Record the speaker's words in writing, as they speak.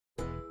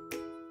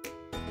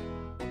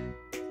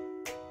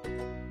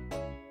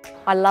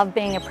I love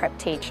being a prep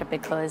teacher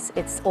because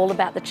it's all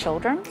about the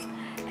children,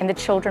 and the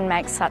children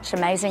make such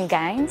amazing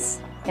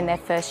gains in their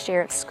first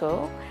year at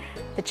school.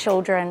 The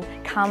children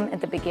come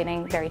at the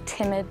beginning very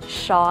timid,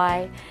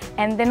 shy,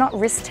 and they're not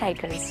risk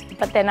takers,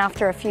 but then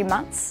after a few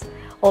months,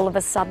 all of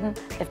a sudden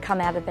they've come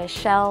out of their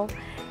shell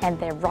and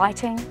they're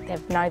writing, they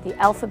know the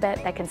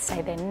alphabet, they can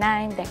say their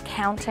name, they're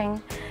counting,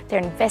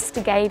 they're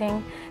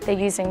investigating, they're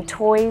using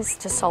toys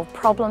to solve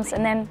problems,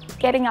 and then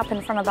getting up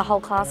in front of the whole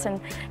class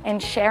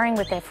and sharing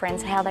with their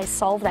friends how they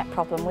solve that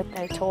problem with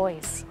their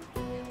toys.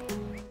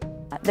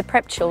 The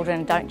prep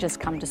children don't just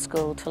come to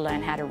school to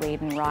learn how to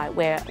read and write.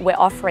 We're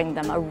offering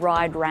them a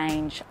wide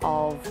range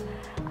of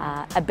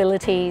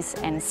abilities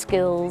and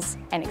skills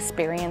and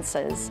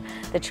experiences.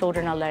 The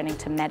children are learning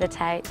to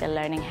meditate, they're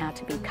learning how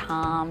to be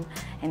calm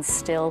and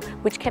still,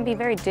 which can be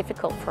very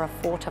difficult for a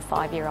 4 to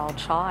 5-year-old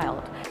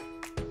child.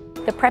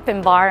 The prep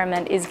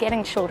environment is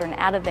getting children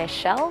out of their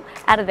shell,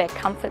 out of their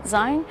comfort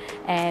zone,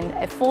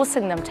 and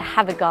forcing them to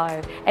have a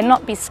go and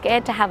not be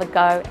scared to have a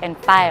go and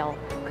fail,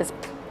 because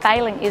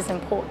failing is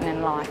important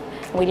in life.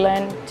 We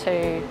learn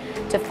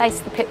to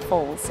face the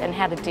pitfalls and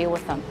how to deal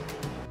with them.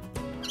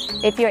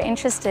 If you're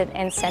interested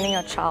in sending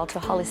your child to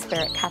Holy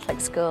Spirit Catholic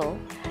School,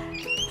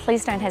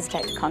 please don't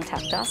hesitate to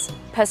contact us.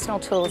 Personal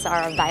tours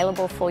are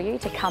available for you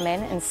to come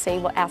in and see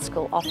what our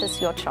school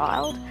offers your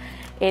child.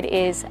 It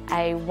is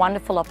a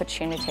wonderful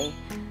opportunity.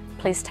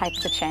 Please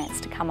take the chance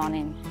to come on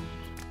in.